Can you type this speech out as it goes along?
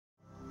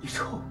You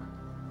talk.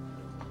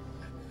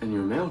 And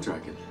you're a male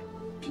dragon.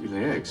 You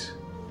lay eggs.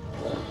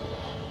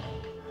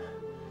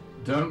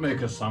 Don't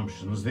make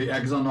assumptions. The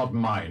eggs are not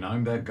mine.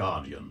 I'm their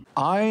guardian.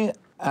 I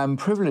am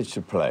privileged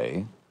to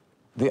play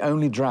the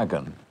only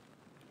dragon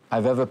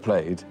I've ever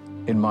played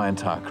in my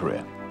entire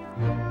career.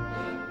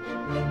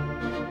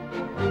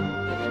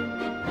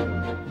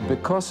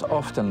 Because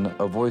often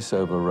a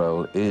voiceover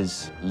role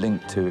is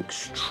linked to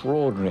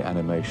extraordinary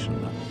animation,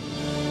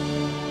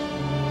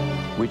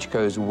 which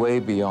goes way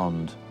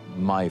beyond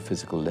my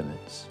physical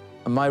limits.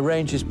 And my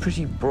range is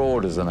pretty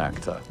broad as an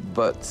actor,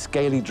 but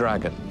scaly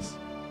dragons,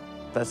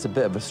 that's a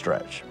bit of a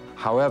stretch.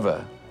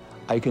 However,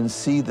 I can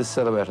see the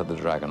silhouette of the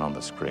dragon on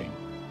the screen,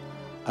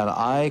 and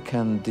I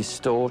can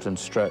distort and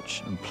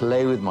stretch and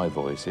play with my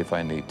voice if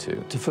I need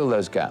to fill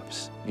those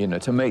gaps, you know,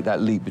 to make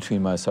that leap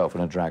between myself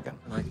and a dragon.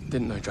 I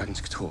didn't know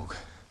dragons could talk.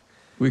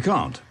 We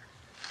can't.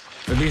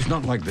 At least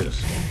not like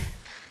this.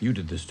 You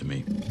did this to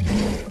me.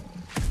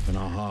 When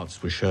our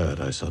hearts were shared,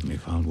 I suddenly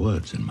found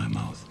words in my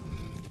mouth.